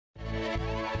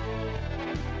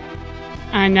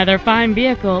Another fine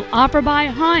vehicle offered by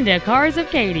Honda Cars of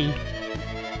Katy.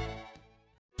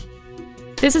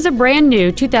 This is a brand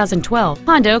new 2012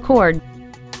 Honda Accord.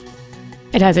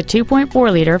 It has a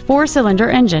 2.4-liter four-cylinder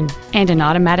engine and an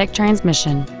automatic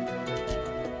transmission.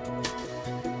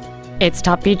 Its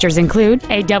top features include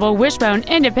a double wishbone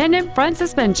independent front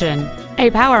suspension, a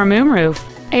power moonroof,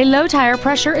 a low tire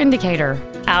pressure indicator,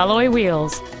 alloy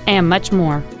wheels, and much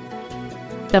more.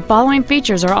 The following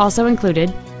features are also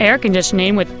included: air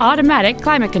conditioning with automatic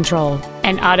climate control,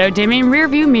 an auto-dimming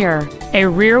rearview mirror, a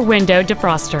rear window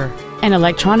defroster, an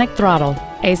electronic throttle,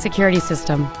 a security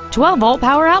system, 12-volt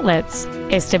power outlets,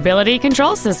 a stability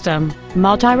control system,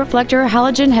 multi-reflector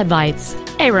halogen headlights,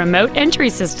 a remote entry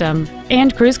system,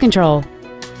 and cruise control.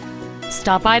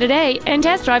 Stop by today and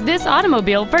test drive this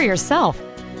automobile for yourself.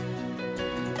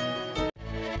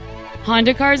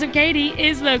 Honda Cars of Katy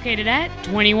is located at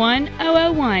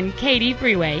 21001 Katy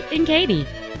Freeway in Katy.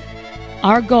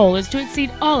 Our goal is to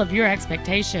exceed all of your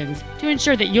expectations to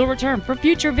ensure that you'll return for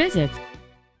future visits.